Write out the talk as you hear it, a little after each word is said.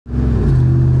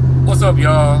What's up,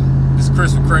 y'all? This is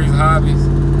Chris with Crazy-Hobbies.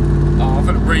 I'm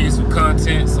finna bring you some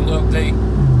content, some update.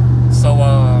 So,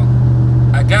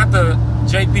 I got the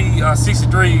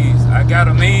Jp63s. I got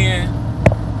them in,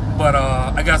 but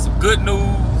I got some good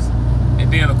news,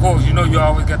 and then of course, you know, you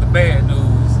always got the bad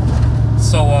news.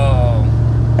 So,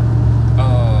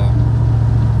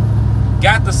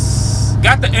 got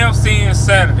the amps in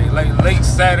Saturday, like late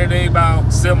Saturday,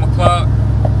 about 7 o'clock.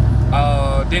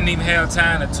 Didn't even have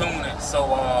time to tune it.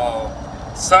 So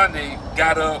Sunday,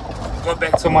 got up, go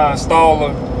back to my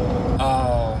installer.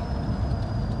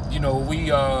 You know, we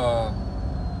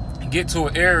get to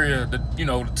an area to, you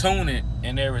know, to tune it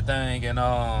and everything, and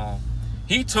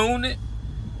he tuned it,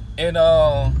 and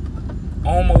on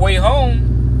my way home,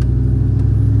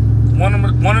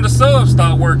 one of the subs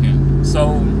stopped working.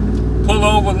 So pull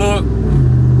over, look,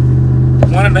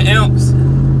 one of the amps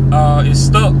is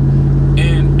stuck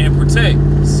in protect.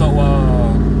 So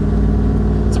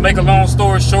to make a long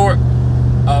story short,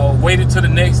 waited till the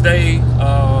next day. You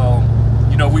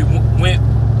know,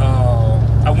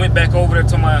 I went back over there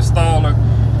to my installer.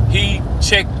 He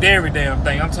checked every damn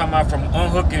thing. I'm talking about from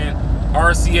unhooking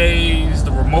RCAs,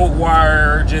 the remote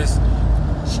wire, just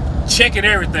checking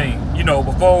everything, you know,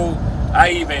 before I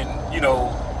even, you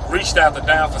know, reached out to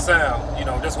Down for Sound. You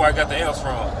know, that's where I got the amps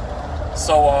from.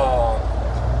 So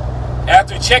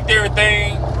after he checked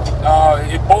everything,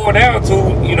 it boiled down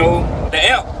to, you know, the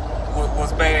amp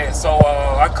was bad. So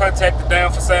I contacted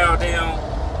Down for Sound. They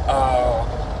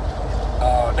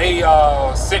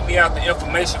sent me out the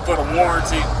information for the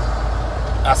warranty.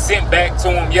 I sent back to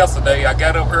them yesterday. I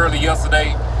got up early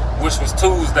yesterday, which was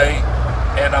Tuesday,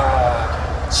 and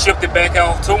shipped it back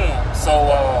off to them.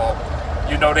 So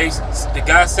you know, the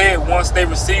guy said once they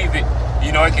receive it,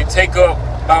 you know, it can take up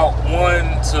about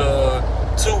 1 to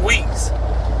 2 weeks.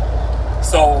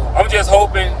 So I'm just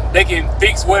hoping they can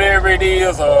fix whatever it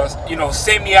is, or, you know,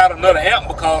 send me out another amp,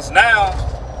 because now,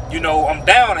 you know, I'm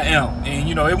down an amp, and,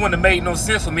 you know, it wouldn't have made no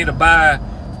sense for me to buy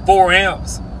 4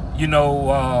 amps, you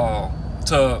know,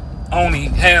 to only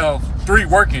have 3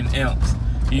 working amps.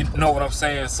 You know what I'm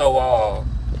saying? So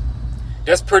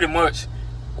that's pretty much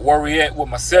where we at with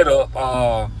my setup.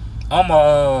 I'm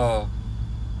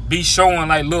be showing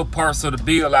like little parts of the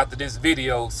build after this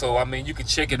video, so I mean, you can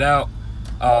check it out.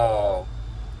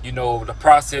 You know, the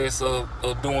process of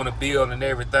doing the build and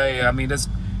everything. I mean, that's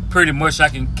pretty much, I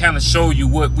can kind of show you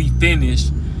what we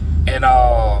finished. And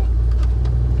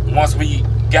once we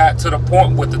got to the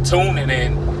point with the tuning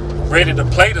and ready to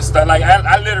play the stuff, like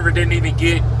I literally didn't even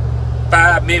get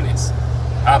 5 minutes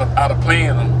out of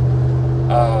playing them.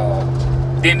 I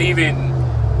didn't even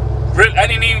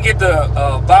get the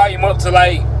volume up to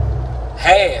like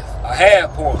half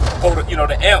point before the, you know,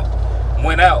 the amp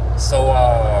went out. So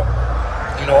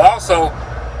you know, also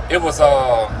it was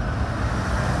I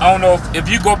don't know if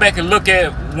you go back and look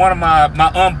at one of my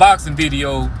unboxing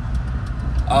video,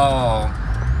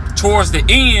 towards the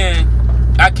end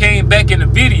I came back in the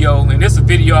video, and this is a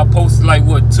video I posted like,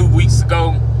 what, 2 weeks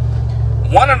ago.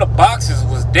 One of the boxes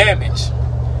was damaged.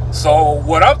 So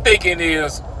what I'm thinking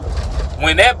is,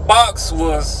 when that box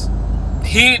was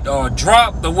hit or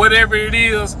dropped or whatever it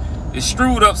is, it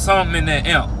screwed up something in that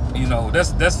amp. You know,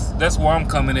 that's where I'm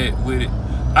coming at with it.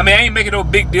 I mean, I ain't making no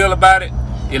big deal about it.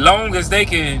 As long as they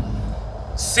can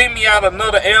send me out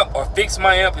another amp or fix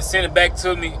my amp and send it back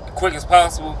to me as quick as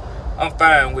possible, I'm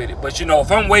fine with it. But you know, if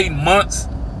I'm waiting months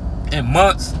and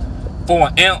months for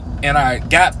an amp, and I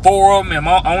got 4 of them and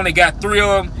I only got 3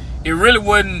 of them, it really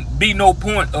wouldn't be no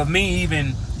point of me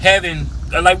even having,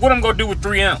 like, what I'm gonna do with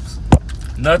 3 amps?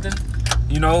 Nothing.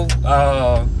 You know,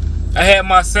 I had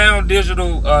my Sound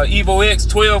Digital Evo X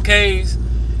 12Ks.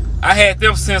 I had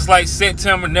them since like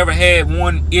September, never had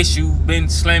one issue, been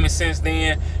slamming since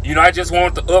then. You know, I just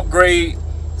wanted to upgrade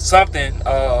something,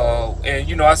 and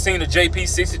you know, I seen the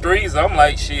Jp63s, I'm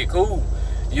like, shit, cool.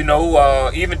 You know,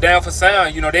 even Down for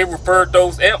Sound, you know, they referred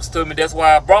those amps to me, that's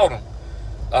why I brought them.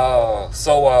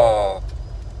 So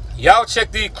y'all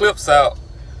check these clips out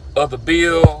of the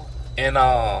build, and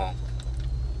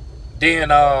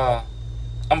then I'm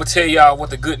gonna tell y'all what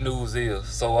the good news is.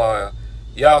 So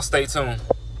y'all stay tuned.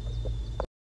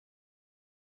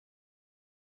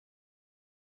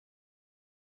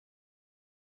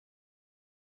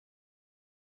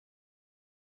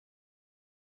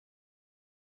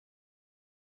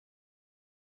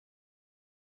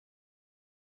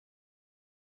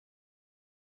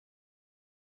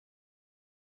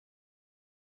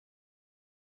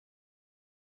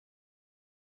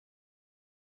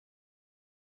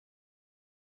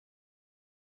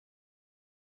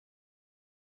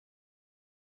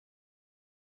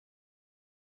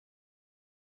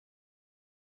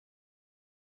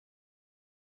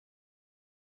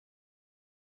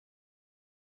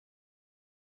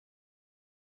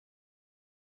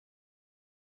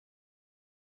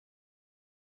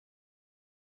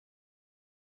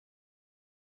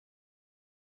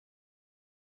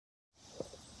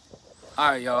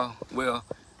 All right, y'all. Well,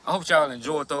 I hope y'all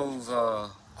enjoyed those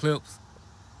clips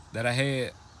that I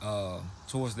had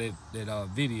towards that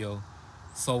video.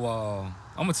 So I'm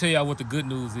gonna tell y'all what the good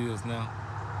news is now.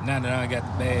 Now that I got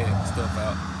the bad stuff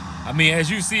out. I mean, as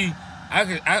you see,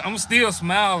 I'm still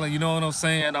smiling. You know what I'm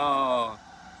saying? I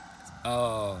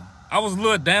was a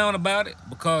little down about it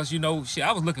because, you know, shit,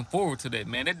 I was looking forward to that,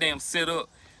 man. That damn setup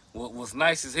was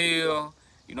nice as hell.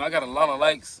 You know, I got a lot of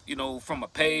likes, you know, from my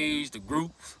page, the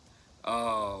groups,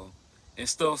 and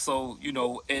stuff. So, you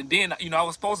know, and then, you know, I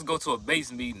was supposed to go to a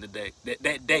base meeting today.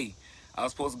 That day, I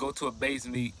was supposed to go to a base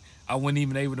meet. I wasn't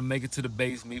even able to make it to the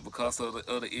base meet because of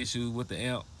the other issues with the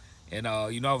amp. And,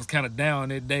 you know, I was kind of down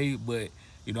that day, but,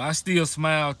 you know, I still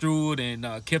smiled through it and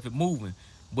kept it moving.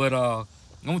 But, I'm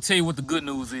gonna tell you what the good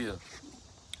news is.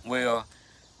 Well,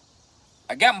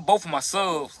 I got both of my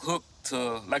subs hooked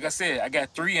to, like I said, I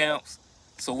got 3 amps.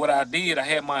 So what I did, I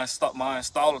had my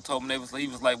installer told me, he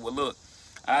was like, well, look,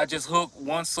 I just hook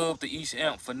 1 sub to each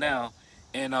amp for now,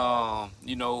 and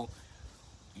you know,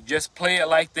 you just play it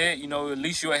like that. You know, at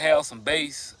least you'll have some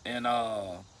bass, and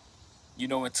you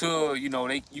know, until you know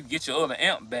you get your other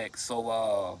amp back.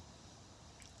 So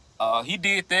he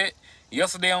did that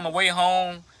yesterday on the way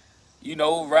home. You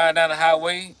know, riding down the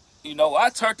highway, you know,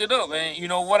 I turned it up, and you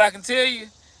know what I can tell you,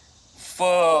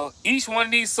 for each one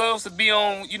of these subs to be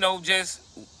on, you know, just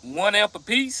 1 amp a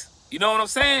piece, you know what I'm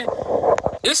saying?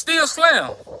 It's still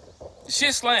slam. The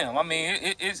shit slam. I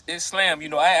mean, it's slam. You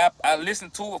know, I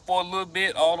listened to it for a little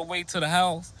bit all the way to the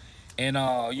house, and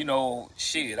you know,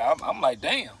 shit, I'm like,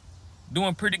 damn,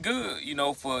 doing pretty good, you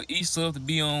know, for each sub to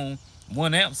be on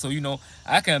 1 amp. So, you know,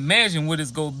 I can imagine what it's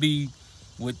gonna be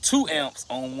with 2 amps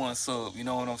on 1 sub, you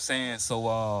know what I'm saying? So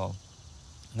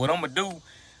what I'm gonna do,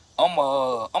 I'm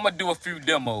gonna do a few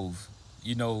demos,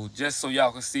 you know, just so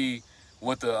y'all can see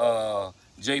what the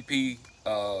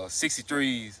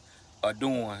Jp63s are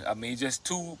doing. I mean, just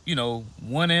 2, you know,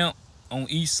 1 amp on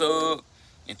each sub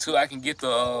until I can get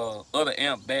the other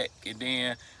amp back, and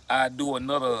then I do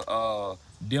another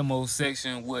demo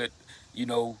section with, you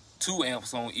know, 2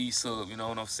 amps on each sub, you know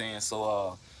what I'm saying?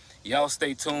 So y'all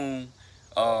stay tuned.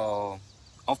 I'm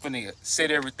finna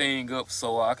set everything up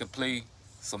so I can play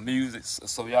some music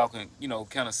so y'all can, you know,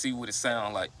 kind of see what it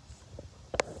sound like.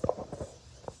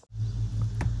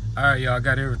 All right, y'all,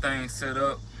 got everything set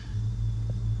up.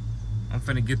 I'm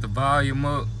finna get the volume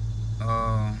up.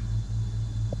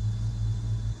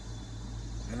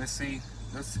 Let's see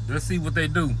what they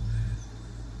do.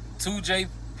 2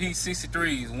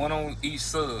 Jp63s, 1 on each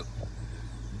sub.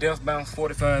 Depth bounce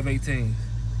 4518.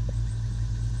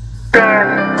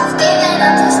 I've given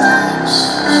up this touch.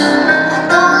 I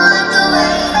don't like the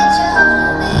way that you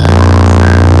hold me.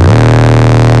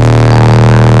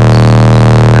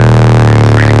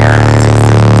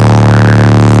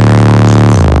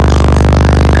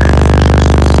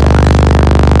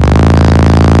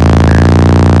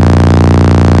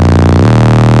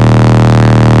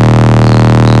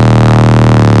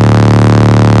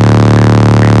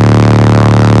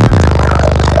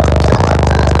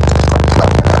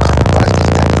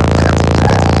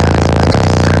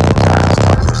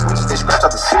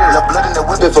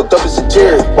 Fucked up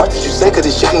insecure. Watch what you say, cause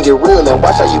this shit can get real. And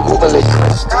watch how you moving like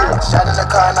you steer. Shot in the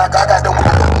car and I got them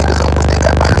niggas on what they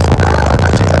got bodies for real. I know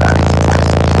you got out of here.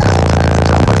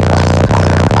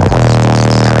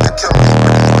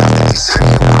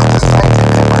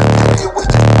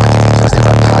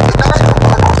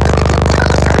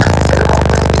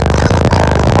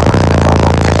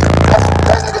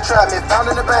 Try me, found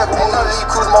in the bag, but none of these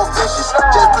crews more vicious.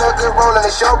 Just play a good role and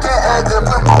they show can't act good.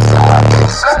 Put most of my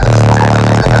business.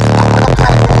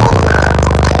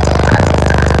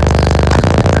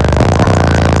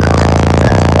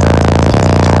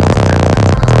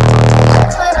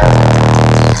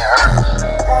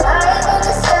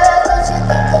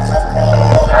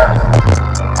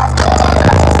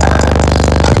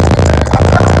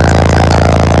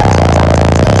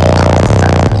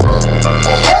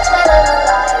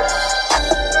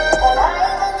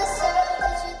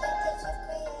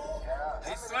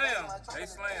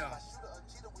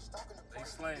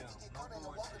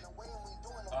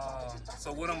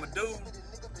 So what I'm gonna do,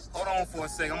 hold on for a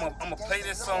second, I'm gonna play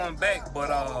this song back, but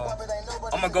I'm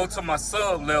gonna go to my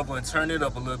sub level and turn it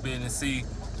up a little bit and see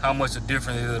how much of a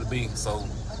difference it'll be. So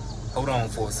hold on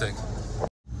for a second.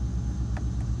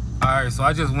 Alright, so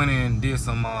I just went in and did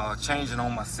some changing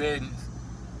on my settings.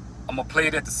 I'm gonna play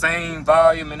it at the same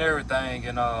volume and everything,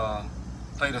 and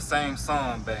play the same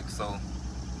song back so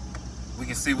we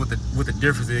can see what the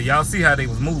difference is. Y'all see how they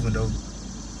was moving though.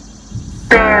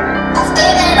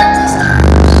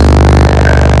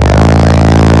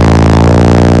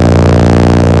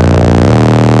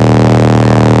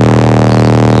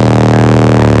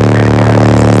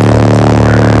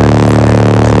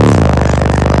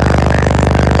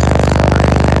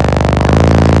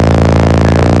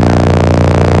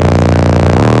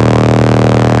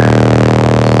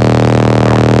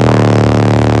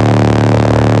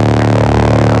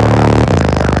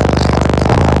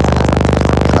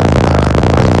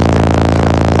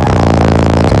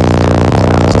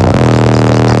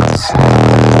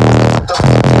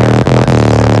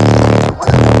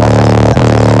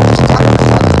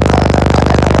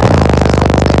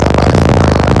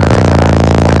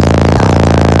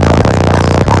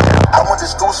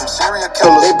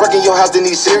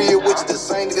 period, which is the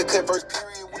same nigga cut first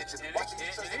period, which is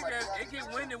it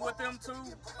get windy with them two,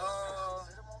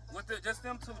 just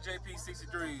them two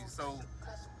Jp63s. So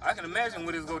I can imagine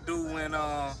what it's gonna do when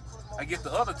I get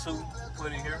the other two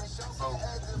put in here. So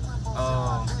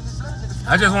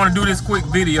I just want to do this quick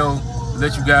video to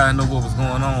let you guys know what was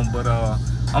going on. But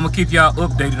I'm gonna keep y'all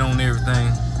updated on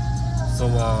everything. So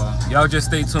y'all just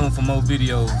stay tuned for more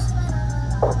videos.